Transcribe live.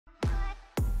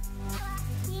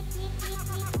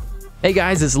Hey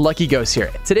guys, it's Lucky Ghost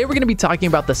here. Today we're going to be talking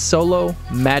about the solo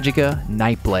Magicka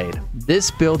NIGHTBLADE. This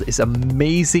build is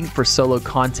amazing for solo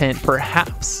content,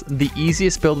 perhaps the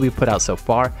easiest build we've put out so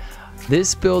far.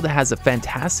 This build has a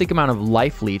fantastic amount of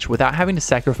life leech without having to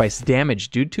sacrifice damage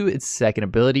due to its second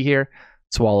ability here,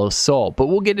 Swallow Soul, but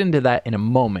we'll get into that in a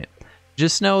moment.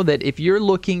 Just know that if you're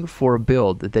looking for a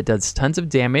build that does tons of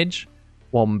damage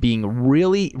while being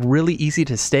really easy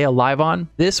to stay alive on,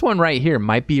 this one right here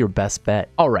might be your best bet.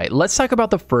 All right, let's talk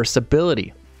about the first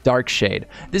ability, Dark Shade.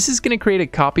 This is going to create a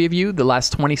copy of you the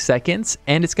last 20 seconds,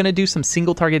 and it's going to do some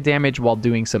single target damage while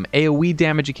doing some AoE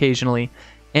damage occasionally,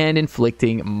 and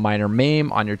inflicting minor maim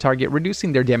on your target,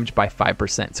 reducing their damage by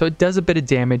 5%. So it does a bit of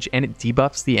damage, and it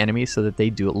debuffs the enemy so that they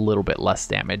do a little bit less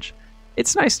damage.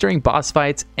 It's nice during boss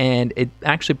fights, and it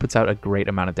actually puts out a great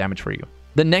amount of damage for you.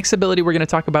 The next ability we're going to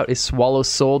talk about is Swallow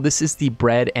Soul. This is the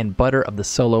bread and butter of the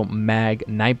solo Magicka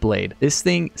NIGHTBLADE. This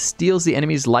thing steals the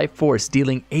enemy's life force,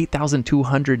 dealing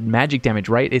 8,200 magic damage,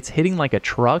 right? It's hitting like a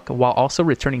truck while also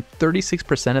returning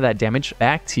 36% of that damage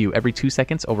back to you every 2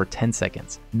 seconds over 10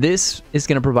 seconds. This is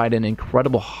going to provide an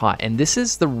incredible hot, and this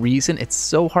is the reason it's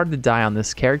so hard to die on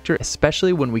this character,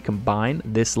 especially when we combine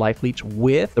this life leech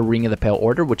with the Ring of the Pale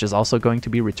Order, which is also going to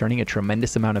be returning a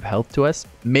tremendous amount of health to us,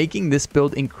 making this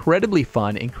build incredibly fun,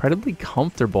 incredibly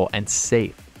comfortable and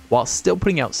safe while still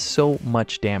putting out so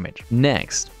much damage.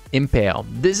 Next, Impale.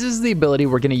 This is the ability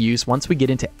we're going to use once we get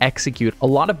into Execute. A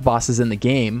lot of bosses in the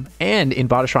game and in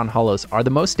Vateshran Hallows are the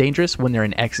most dangerous when they're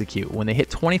in Execute. When they hit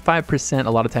 25%, a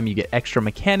lot of time you get extra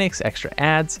mechanics, extra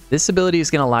adds. This ability is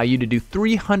going to allow you to do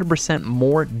 300%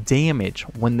 more damage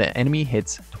when the enemy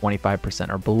hits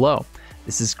 25% or below.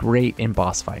 This is great in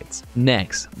boss fights.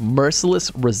 Next,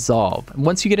 Merciless Resolve.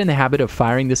 Once you get in the habit of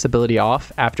firing this ability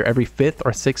off after every 5th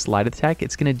or 6th light attack,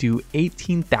 it's going to do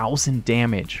 18,000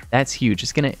 damage. That's huge.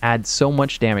 It's going to add so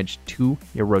much damage to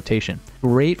your rotation.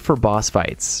 Great for boss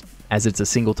fights, as it's a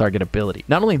single target ability.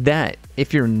 Not only that,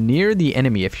 if you're near the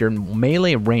enemy, if you're in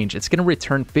melee range, it's going to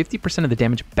return 50% of the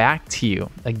damage back to you.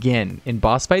 Again, in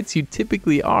boss fights, you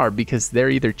typically are because they're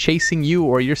either chasing you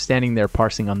or you're standing there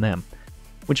parsing on them,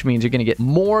 which means you're going to get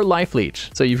more life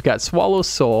leech. So you've got Swallow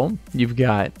Soul, you've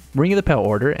got Ring of the Pale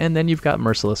Order, and then you've got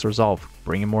Merciless Resolve,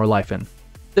 bringing more life in.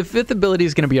 The fifth ability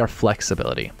is going to be our Flex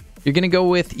ability. You're going to go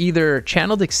with either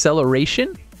Channeled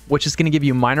Acceleration, which is going to give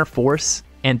you minor force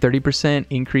and 30%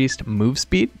 increased move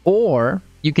speed, or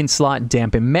you can slot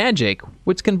Dampen Magic,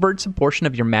 which converts a portion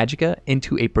of your Magicka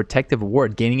into a protective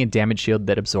ward, gaining a damage shield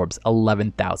that absorbs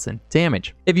 11,000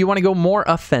 damage. If you want to go more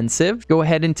offensive, go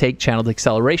ahead and take Channeled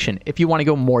Acceleration. If you want to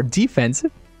go more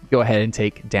defensive, go ahead and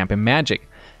take Dampen Magic.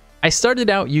 I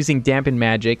started out using Dampen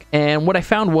Magic, and what I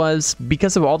found was,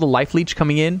 because of all the life leech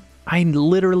coming in, I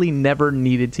literally never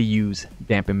needed to use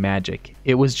Dampen Magic.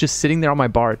 It was just sitting there on my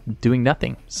bar doing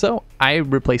nothing. So I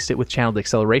replaced it with Channeled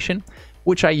Acceleration,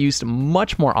 which I used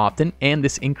much more often, and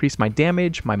this increased my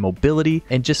damage, my mobility,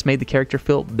 and just made the character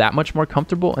feel that much more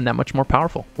comfortable and that much more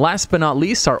powerful. Last but not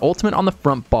least, our ultimate on the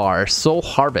front bar, Soul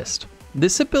Harvest.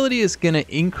 This ability is going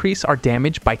to increase our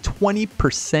damage by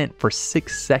 20% for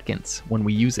 6 seconds when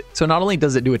we use it. So not only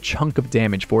does it do a chunk of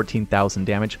damage, 14,000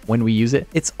 damage when we use it,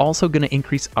 it's also going to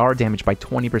increase our damage by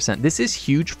 20%. This is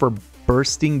huge for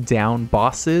bursting down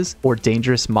bosses or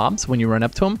dangerous mobs when you run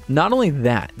up to them. Not only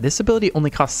that, this ability only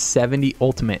costs 70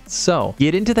 ultimate, so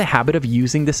get into the habit of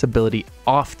using this ability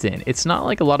often. It's not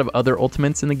like a lot of other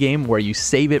ultimates in the game where you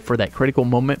save it for that critical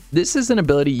moment. This is an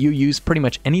ability you use pretty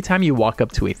much anytime you walk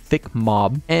up to a thick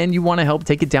mob and you want to help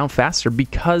take it down faster,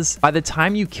 because by the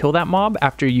time you kill that mob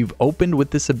after you've opened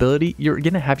with this ability, you're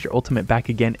going to have your ultimate back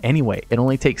again anyway. It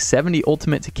only takes 70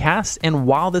 ultimate to cast, and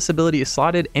while this ability is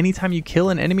slotted, anytime you kill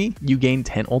an enemy, you gain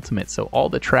 10 ultimate. So all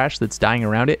the trash that's dying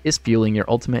around it is fueling your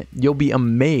ultimate. You'll be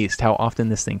amazed how often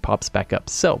this thing pops back up.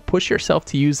 So push yourself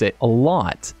to use it a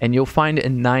lot, and you'll find a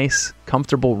nice,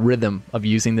 comfortable rhythm of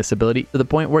using this ability to the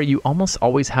point where you almost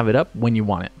always have it up when you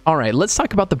want it. All right, let's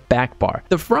talk about the back bar.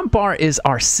 The front bar is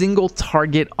our single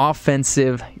target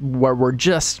offensive, where we're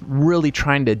just really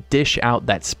trying to dish out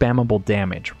that spammable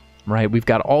damage. Right, we've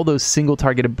got all those single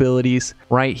target abilities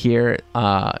right here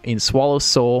in Swallow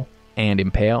Soul and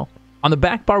Impale. On the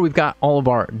back bar, we've got all of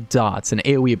our dots and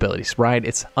AoE abilities, right?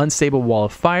 It's Unstable Wall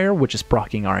of Fire, which is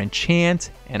proccing our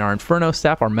enchant, and our Inferno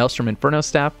Staff, our Maelstrom Inferno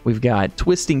Staff. We've got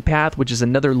Twisting Path, which is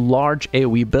another large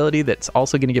AoE ability that's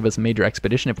also going to give us Major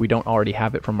Expedition if we don't already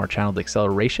have it from our Channeled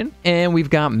Acceleration. And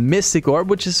we've got Mystic Orb,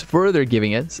 which is further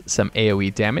giving us some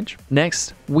AoE damage.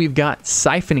 Next, we've got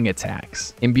Siphoning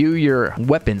Attacks. Imbue your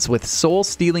weapons with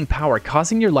soul-stealing power,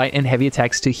 causing your light and heavy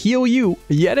attacks to heal you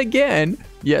yet again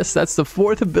Yes, that's the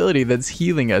fourth ability that's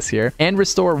healing us here. And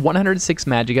restore 106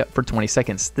 Magicka for 20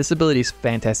 seconds. This ability is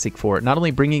fantastic for not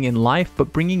only bringing in life,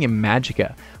 but bringing in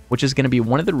Magicka, which is going to be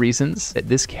one of the reasons that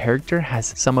this character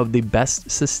has some of the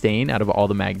best sustain out of all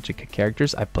the Magicka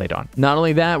characters I've played on. Not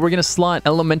only that, we're going to slot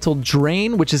Elemental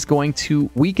Drain, which is going to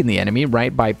weaken the enemy,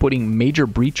 right, by putting Major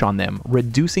Breach on them,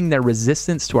 reducing their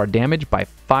resistance to our damage by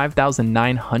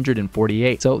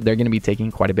 5,948. So they're going to be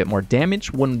taking quite a bit more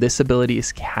damage when this ability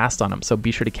is cast on them. So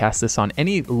be sure to cast this on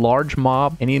any large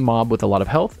mob, any mob with a lot of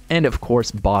health, and of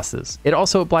course bosses. It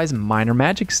also applies Minor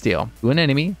Magic Steal to an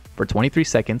enemy for 23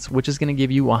 seconds, which is going to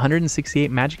give you 168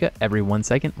 Magicka every 1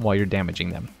 second while you're damaging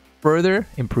them, further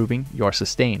improving your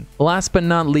sustain. Last but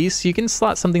not least, you can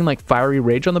slot something like Fiery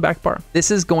Rage on the back bar. This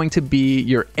is going to be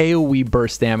your AoE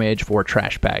burst damage for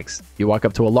trash bags. You walk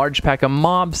up to a large pack of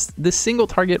mobs, the single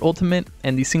target ultimate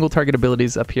and the single target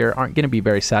abilities up here aren't going to be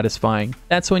very satisfying.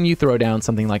 That's when you throw down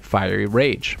something like Fiery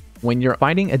Rage. When you're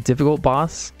fighting a difficult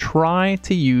boss, try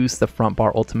to use the front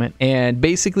bar ultimate. And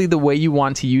basically the way you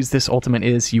want to use this ultimate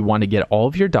is you want to get all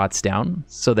of your dots down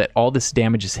so that all this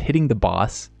damage is hitting the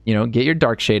boss. You know, get your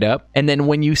Dark Shade up. And then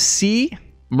when you see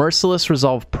Merciless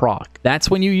Resolve proc,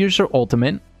 that's when you use your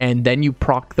ultimate and then you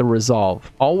proc the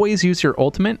resolve. Always use your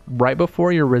ultimate right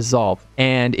before your resolve.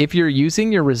 And if you're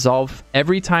using your resolve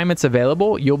every time it's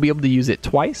available, you'll be able to use it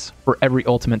twice for every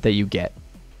ultimate that you get.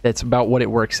 That's about what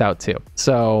it works out to.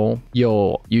 So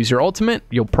you'll use your ultimate,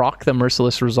 you'll proc the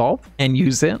Merciless Resolve and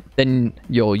use it. Then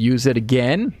you'll use it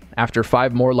again after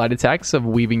 5 more light attacks of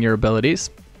weaving your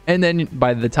abilities. And then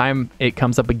by the time it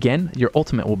comes up again, your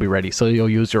ultimate will be ready. So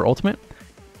you'll use your ultimate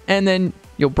and then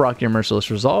you'll proc your Merciless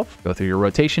Resolve, go through your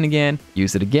rotation again,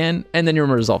 use it again, and then your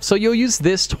Resolve. So you'll use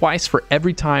this twice for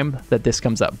every time that this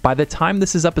comes up. By the time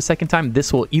this is up a second time,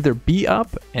 this will either be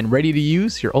up and ready to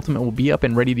use, your ultimate will be up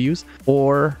and ready to use,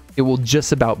 or it will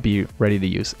just about be ready to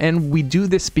use. And we do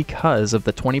this because of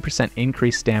the 20%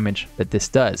 increased damage that this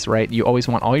does, right? You always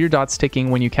want all your dots ticking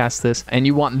when you cast this, and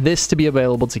you want this to be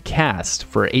available to cast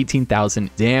for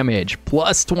 18,000 damage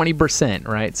plus 20%,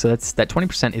 right? So that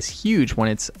 20% is huge when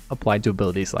it's applied to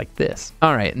abilities like this.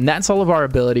 All right, and that's all of our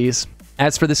abilities.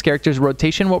 As for this character's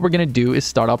rotation, what we're going to do is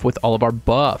start off with all of our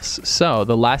buffs. So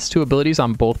the last 2 abilities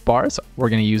on both bars, we're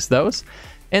going to use those.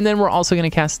 And then we're also going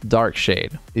to cast Dark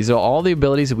Shade. These are all the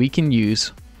abilities we can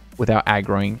use without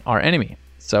aggroing our enemy.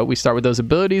 So we start with those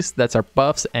abilities. That's our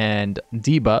buffs and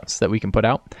debuffs that we can put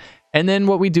out. And then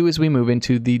what we do is we move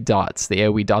into the dots, the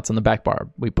AoE dots on the back bar.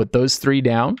 We put those 3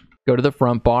 down, go to the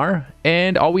front bar,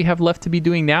 and all we have left to be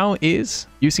doing now is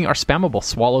using our spammable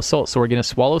Swallow Soul. So we're going to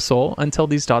Swallow Soul until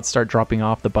these dots start dropping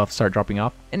off, the buffs start dropping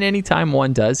off. And anytime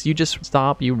one does, you just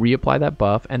stop, you reapply that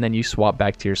buff, and then you swap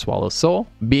back to your Swallow Soul.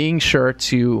 Being sure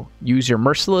to use your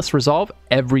Merciless Resolve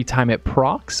every time it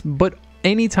procs, but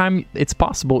anytime it's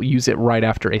possible, use it right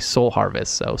after a Soul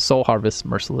Harvest. So Soul Harvest,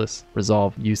 Merciless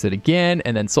Resolve, use it again,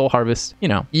 and then Soul Harvest. You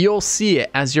know, you'll see it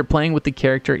as you're playing with the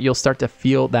character. You'll start to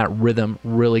feel that rhythm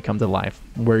really come to life,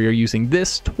 where you're using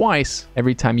this twice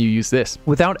every time you use this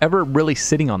without ever really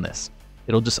sitting on this.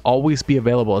 It'll just always be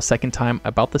available a second time,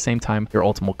 about the same time your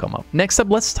ultimate will come up. Next up,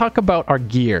 let's talk about our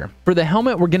gear. For the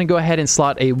helmet, we're going to go ahead and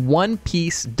slot a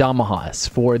 1-piece Damahas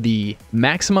for the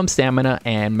maximum stamina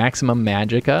and maximum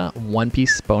Magicka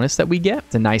 1-piece bonus that we get.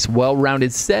 It's a nice,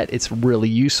 well-rounded set. It's really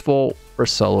useful for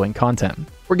soloing content.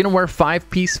 We're going to wear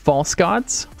 5-piece False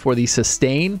Gods for the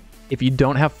sustain. If you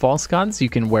don't have False Gods, you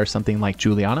can wear something like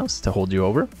Julianos to hold you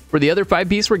over. For the other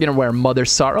 5-piece, we're going to wear Mother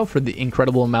Sorrow for the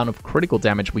incredible amount of critical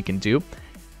damage we can do.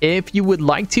 If you would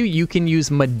like to, you can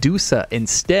use Medusa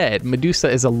instead. Medusa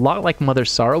is a lot like Mother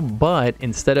Sorrow, but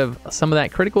instead of some of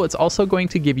that critical, it's also going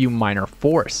to give you Minor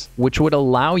Force, which would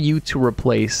allow you to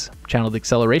replace Channeled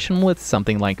Acceleration with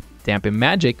something like Dampen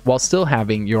Magic while still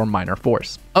having your Minor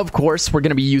Force. Of course, we're going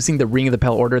to be using the Ring of the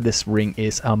Pale Order. This ring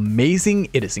is amazing.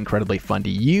 It is incredibly fun to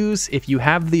use. If you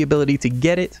have the ability to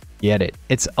get it, get it.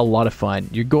 It's a lot of fun.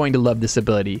 You're going to love this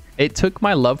ability. It took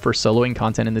my love for soloing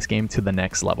content in this game to the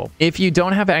next level. If you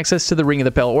don't have access to the Ring of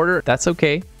the Pale Order, that's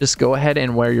okay. Just go ahead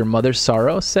and wear your Mother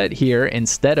Sorrow set here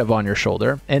instead of on your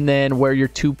shoulder, and then wear your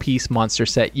 2-piece monster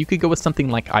set. You could go with something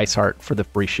like Iceheart for the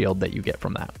free shield that you get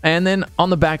from that. And then on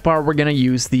the back bar, we're going to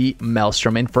use the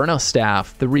Maelstrom Inferno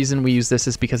Staff. The reason we use this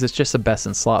is because it's just a best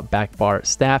in slot back bar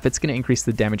staff. It's going to increase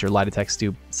the damage your light attacks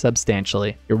do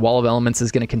substantially. Your Wall of Elements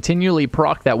is going to continually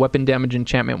proc that weapon damage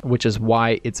enchantment, which is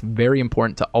why it's very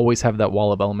important to always have that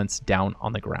Wall of Elements down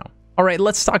on the ground. All right,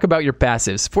 let's talk about your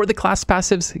passives. For the class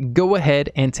passives, go ahead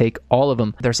and take all of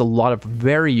them. There's a lot of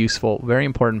very useful, very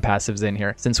important passives in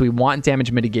here. Since we want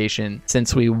damage mitigation,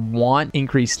 since we want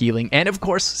increased healing, and of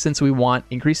course, since we want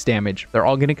increased damage, they're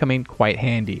all going to come in quite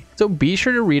handy. So be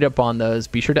sure to read up on those.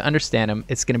 Be sure to understand them.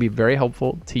 It's going to be very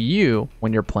helpful to you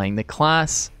when you're playing the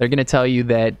class. They're going to tell you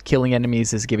that killing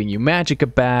enemies is giving you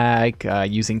Magicka back,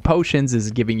 using potions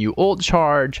is giving you ult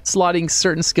charge, slotting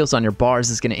certain skills on your bars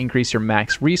is going to increase your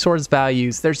max resource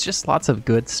values. There's just lots of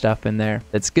good stuff in there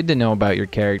that's good to know about your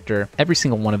character. Every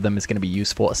single one of them is going to be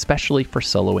useful, especially for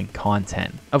soloing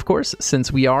content. Of course,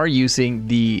 since we are using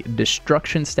the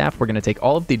destruction staff, we're going to take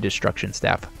all of the destruction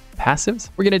staff passives.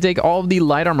 We're going to take all of the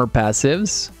light armor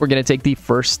passives. We're going to take the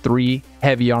first 3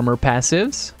 heavy armor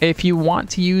passives. If you want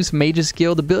to use Mage's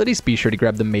Guild abilities, be sure to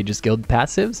grab the Mage's Guild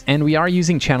passives. And we are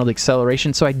using Channeled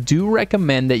Acceleration, so I do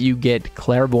recommend that you get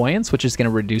Clairvoyance, which is going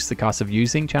to reduce the cost of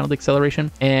using Channeled Acceleration,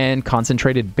 and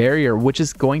Concentrated Barrier, which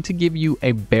is going to give you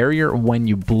a barrier when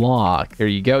you block. There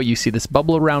you go. You see this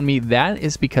bubble around me? That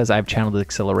is because I have Channeled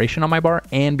Acceleration on my bar,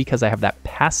 and because I have that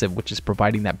passive, which is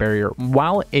providing that barrier.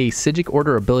 While a Psijic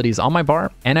Order ability is on my bar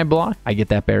and I block, I get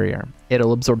that barrier.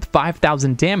 It'll absorb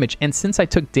 5,000 damage, and since I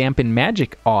took Dampen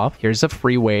Magic off, here's a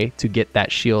free way to get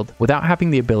that shield without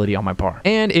having the ability on my bar.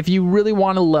 And if you really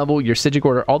want to level your Psijic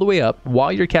Order all the way up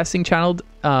while you're casting Channeled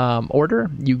Order,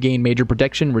 you gain Major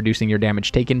Protection, reducing your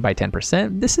damage taken by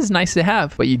 10%. This is nice to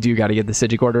have, but you do got to get the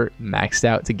Psijic Order maxed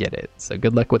out to get it. So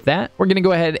good luck with that. We're going to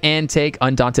go ahead and take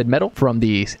Undaunted Metal from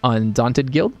the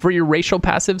Undaunted Guild. For your racial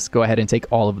passives, go ahead and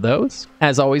take all of those.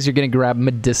 As always, you're going to grab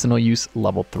Medicinal Use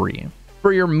level 3.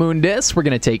 For your Mundus, we're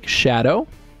going to take Shadow.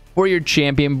 For your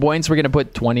champion points, we're going to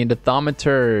put 20 into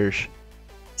Thaumaturge,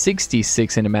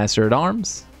 66 into Master at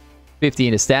Arms, 50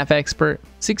 into Staff Expert,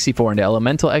 64 into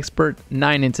Elemental Expert,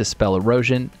 9 into Spell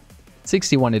Erosion,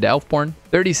 61 into Elfborn,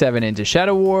 37 into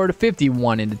Shadow Ward,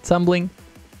 51 into Tumbling,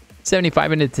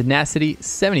 75 into Tenacity,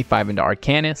 75 into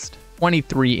Arcanist,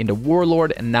 23 into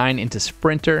Warlord, and 9 into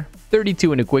Sprinter,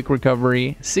 32 into Quick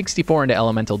Recovery, 64 into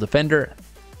Elemental Defender,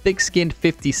 Thick-Skinned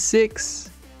 56,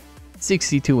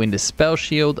 62 into Spell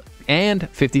Shield, and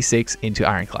 56 into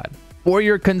Ironclad. For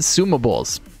your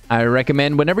consumables, I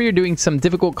recommend whenever you're doing some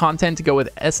difficult content to go with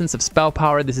Essence of Spell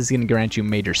Power. This is going to grant you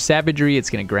Major Savagery, it's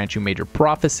going to grant you Major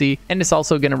Prophecy, and it's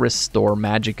also going to restore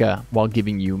Magicka while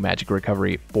giving you Magic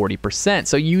Recovery 40%.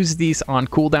 So use these on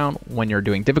cooldown when you're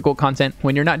doing difficult content.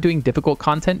 When you're not doing difficult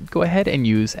content, go ahead and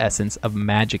use Essence of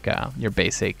Magicka, your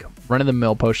basic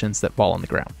run-of-the-mill potions that fall on the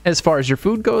ground. As far as your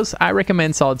food goes, I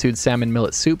recommend Solitude Salmon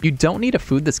Millet Soup. You don't need a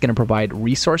food that's going to provide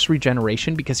resource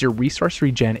regeneration because your resource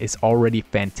regen is already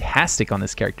fantastic on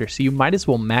this character. So you might as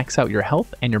well max out your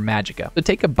health and your Magicka. So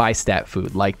take a buy-stat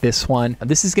food like this one.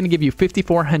 This is going to give you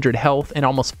 5,400 health and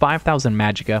almost 5,000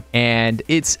 Magicka, and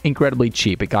it's incredibly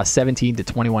cheap. It costs 17 to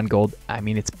 21 gold. I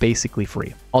mean, it's basically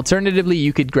free. Alternatively,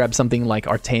 you could grab something like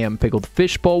Artaeum Pickled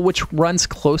Fishbowl, which runs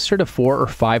closer to 4,000 or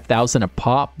 5,000 a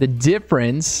pop. The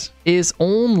difference is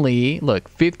only, look,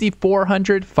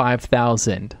 5,400,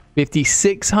 5,000,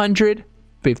 5,600,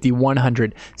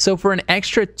 5,100. So for an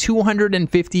extra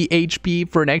 250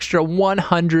 HP, for an extra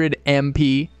 100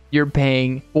 MP, you're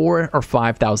paying 4,000 or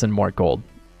 5,000 more gold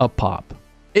a pop.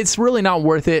 It's really not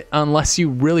worth it unless you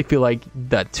really feel like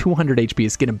the 200 HP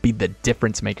is going to be the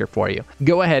difference maker for you.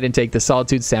 Go ahead and take the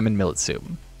Solitude Salmon Millet Soup.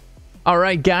 All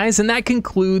right, guys, and that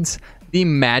concludes the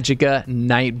Magicka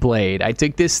NIGHTBLADE. I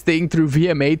took this thing through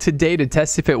VMA today to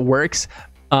test if it works.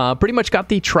 Pretty much got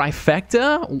the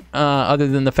trifecta, other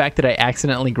than the fact that I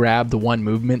accidentally grabbed the 1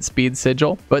 movement speed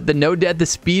sigil. But the no death, the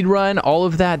speed run, all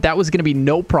of that was going to be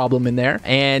no problem in there.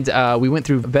 And we went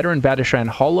through veteran Vateshran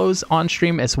Hallows on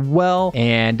stream as well,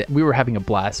 and we were having a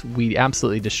blast. We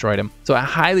absolutely destroyed him. So I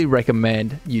highly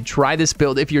recommend you try this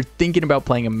build if you're thinking about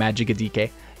playing a Magicka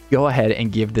DK. Go ahead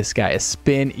and give this guy a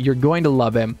spin. You're going to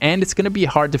love him, and it's going to be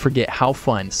hard to forget how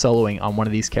fun soloing on one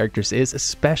of these characters is,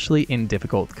 especially in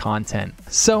difficult content.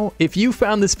 So if you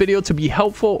found this video to be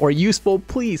helpful or useful,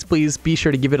 please be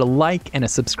sure to give it a like and a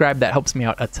subscribe. That helps me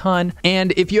out a ton.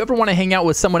 And if you ever want to hang out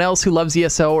with someone else who loves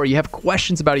ESO, or you have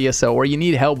questions about ESO, or you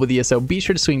need help with ESO, be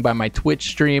sure to swing by my Twitch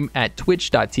stream at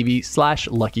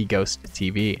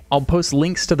twitch.tv/LuckyGhostTV. I'll post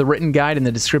links to the written guide in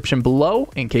the description below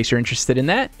in case you're interested in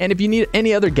that. And if you need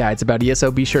any other guides about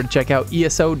ESO, be sure to check out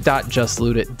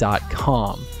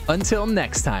eso.justlootit.com. Until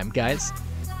next time, guys.